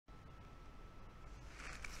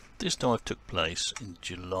This dive took place in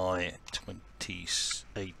July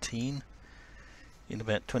 2018 in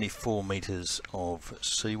about 24 metres of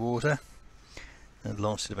seawater and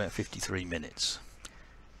lasted about 53 minutes.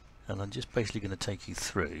 And I'm just basically going to take you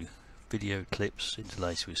through video clips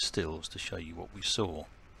interlaced with stills to show you what we saw.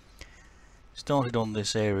 Started on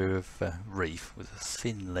this area of reef with a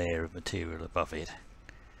thin layer of material above it.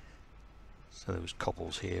 So there was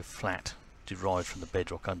cobbles here, flat, derived from the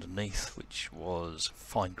bedrock underneath, which was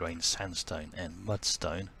fine-grained sandstone and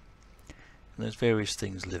mudstone. And there's various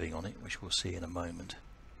things living on it, which we'll see in a moment.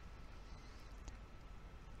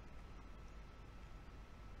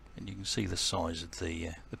 And you can see the size of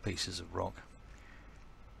the pieces of rock.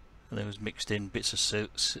 And there was mixed in bits of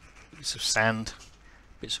sand,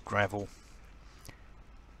 bits of gravel,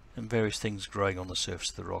 and various things growing on the surface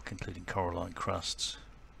of the rock, including coralline crusts,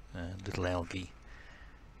 and little algae,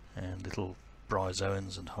 and little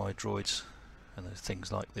bryozoans and hydroids, and there's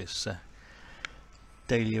things like this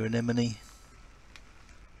dahlia anemone.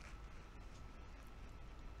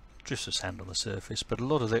 Drifts of sand on the surface, but a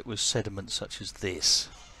lot of it was sediment such as this.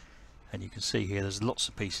 And you can see here there's lots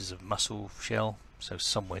of pieces of mussel shell, so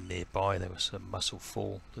somewhere nearby there was some mussel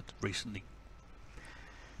fall that had recently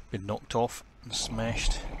been knocked off and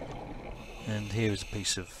smashed. And here is a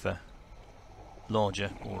piece of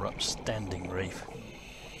larger or upstanding reef,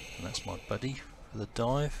 and that's my buddy for the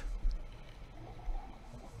dive.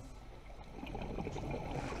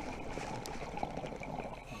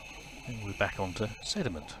 And we're back onto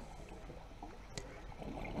sediment.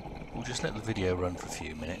 We'll just let the video run for a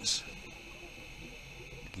few minutes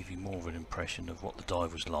to give you more of an impression of what the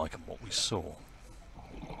dive was like and what we saw.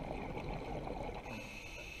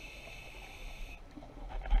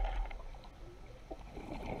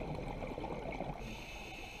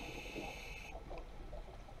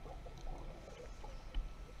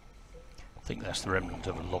 I think that's the remnant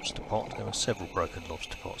of a lobster pot. There were several broken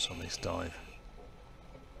lobster pots on this dive.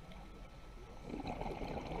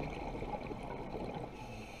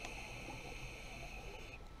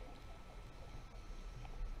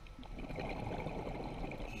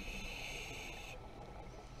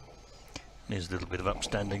 Here's a little bit of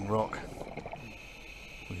upstanding rock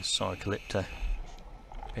with Cycalypta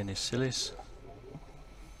penicillis,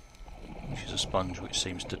 which is a sponge which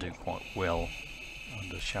seems to do quite well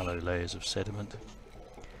under shallow layers of sediment,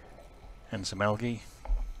 and some algae.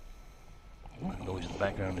 The noise in the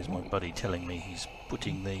background is my buddy telling me he's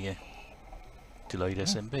putting the delayed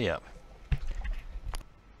SMB up.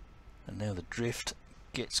 And now the drift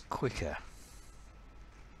gets quicker.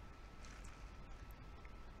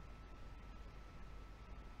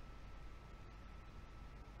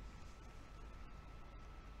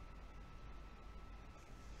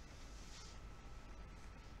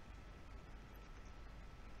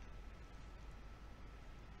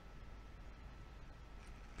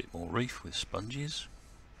 More reef with sponges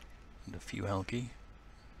and a few algae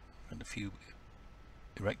and a few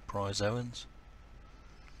erect bryozoans.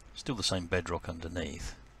 Still the same bedrock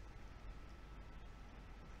underneath.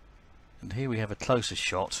 And here we have a closer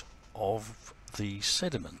shot of the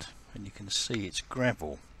sediment, and you can see it's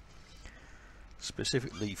gravel,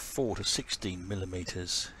 specifically 4 to 16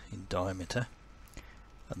 millimeters in diameter,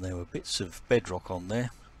 and there were bits of bedrock on there,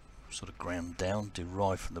 sort of ground down,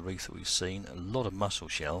 derived from the reef that we've seen. A lot of mussel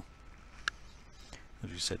shell, as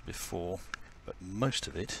we said before, but most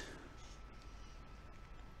of it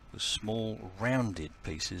was small rounded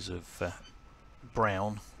pieces of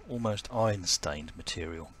brown, almost iron stained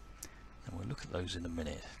material, and we'll look at those in a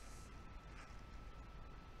minute.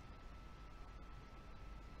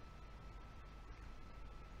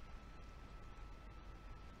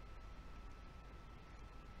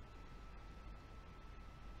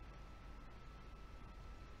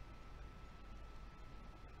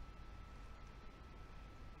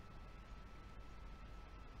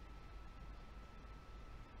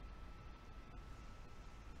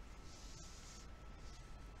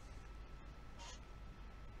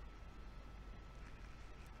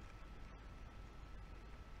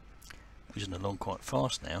 Whizzing along quite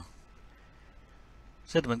fast now.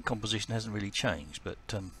 Sediment composition hasn't really changed, but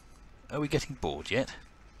are we getting bored yet?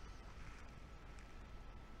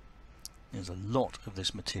 There's a lot of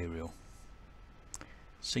this material.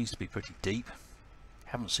 Seems to be pretty deep.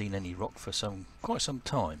 Haven't seen any rock for quite some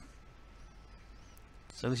time.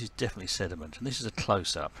 So this is definitely sediment, and this is a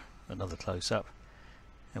close-up, another close-up,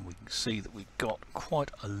 and we can see that we've got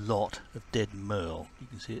quite a lot of dead Maerl. You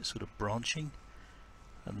can see it sort of branching.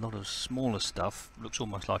 A lot of smaller stuff, looks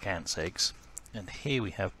almost like ants' eggs, and here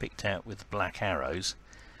we have picked out with black arrows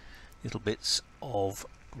little bits of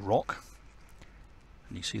rock,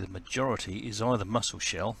 and you see the majority is either mussel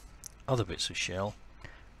shell other bits of shell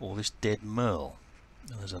or this dead Maerl.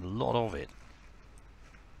 And there's a lot of it,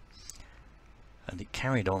 and it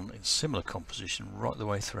carried on in similar composition right the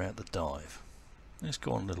way throughout the dive. Let's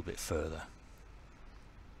go on a little bit further.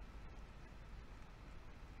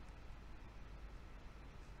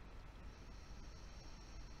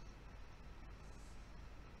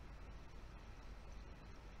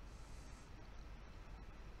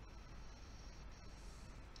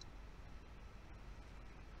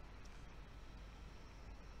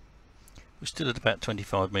 We're still at about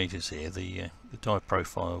 25 metres here. The dive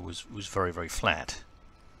profile was very, very flat.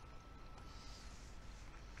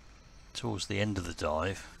 Towards the end of the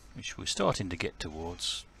dive, which we're starting to get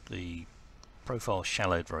towards, the profile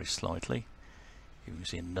shallowed very slightly. You can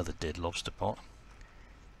see another dead lobster pot.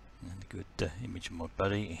 And a good image of my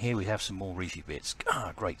buddy. Here we have some more reefy bits.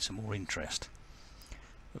 Ah, great, some more interest.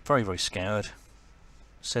 But very, very scoured.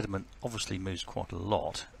 Sediment obviously moves quite a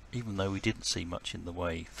lot, even though we didn't see much in the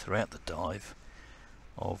way throughout the dive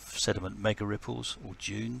of sediment mega ripples or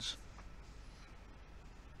dunes.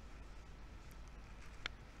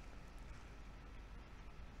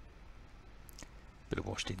 Bit of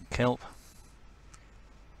washed in kelp,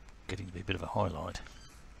 getting to be a bit of a highlight,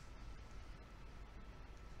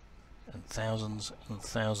 and thousands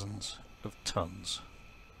of tons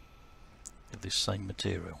of this same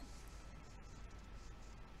material.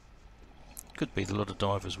 Could be that a lot of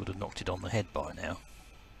divers would have knocked it on the head by now,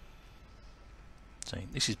 saying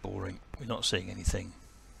this is boring, we're not seeing anything,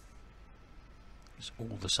 it's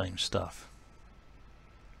all the same stuff.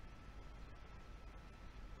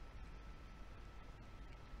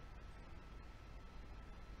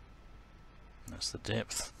 That's the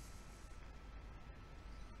depth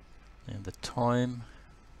and the time.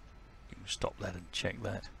 You can stop that and check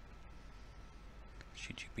that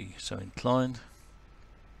should you be so inclined.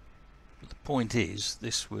 But the point is,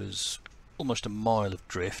 this was almost a mile of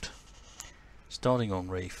drift, starting on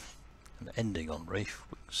reef and ending on reef.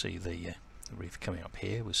 We can see the reef coming up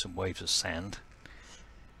here with some waves of sand.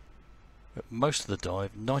 But most of the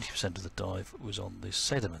dive, 90% of the dive, was on this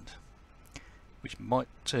sediment, which might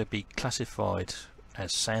be classified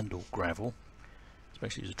as sand or gravel,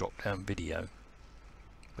 especially as a drop-down video.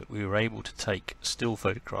 But we were able to take still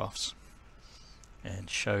photographs and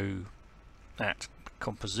show that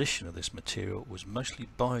composition of this material was mostly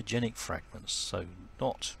biogenic fragments, so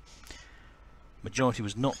majority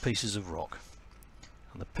was not pieces of rock,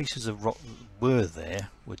 and the pieces of rock that were there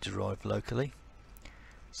were derived locally.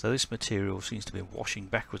 So this material seems to be washing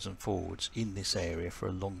backwards and forwards in this area for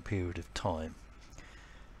a long period of time.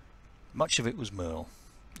 Much of it was Maerl.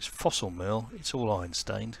 It's fossil Maerl, it's all iron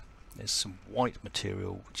stained. There's some white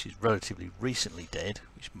material which is relatively recently dead,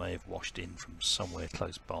 which may have washed in from somewhere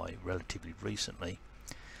close by relatively recently.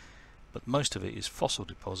 But most of it is fossil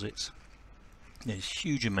deposits. There's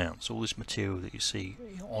huge amounts. All this material that you see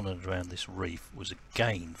on and around this reef was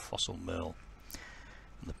again fossil Maerl.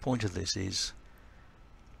 And the point of this is,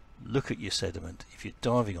 look at your sediment. If you're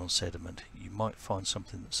diving on sediment, you might find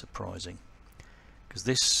something that's surprising, because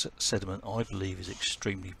this sediment, I believe, is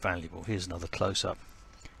extremely valuable. Here's another close-up,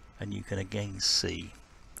 and you can again see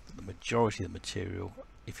that the majority of the material,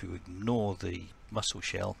 if you ignore the mussel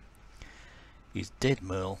shell, is dead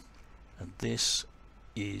Maerl. And this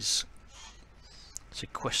is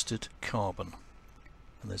sequestered carbon,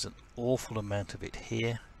 and there's an awful amount of it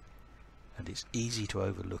here, and it's easy to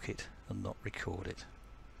overlook it and not record it.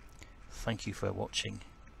 Thank you for watching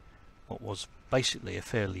what was basically a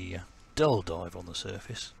fairly dull dive on the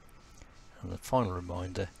surface. And the final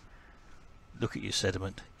reminder, look at your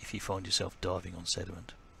sediment if you find yourself diving on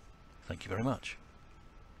sediment. Thank you very much.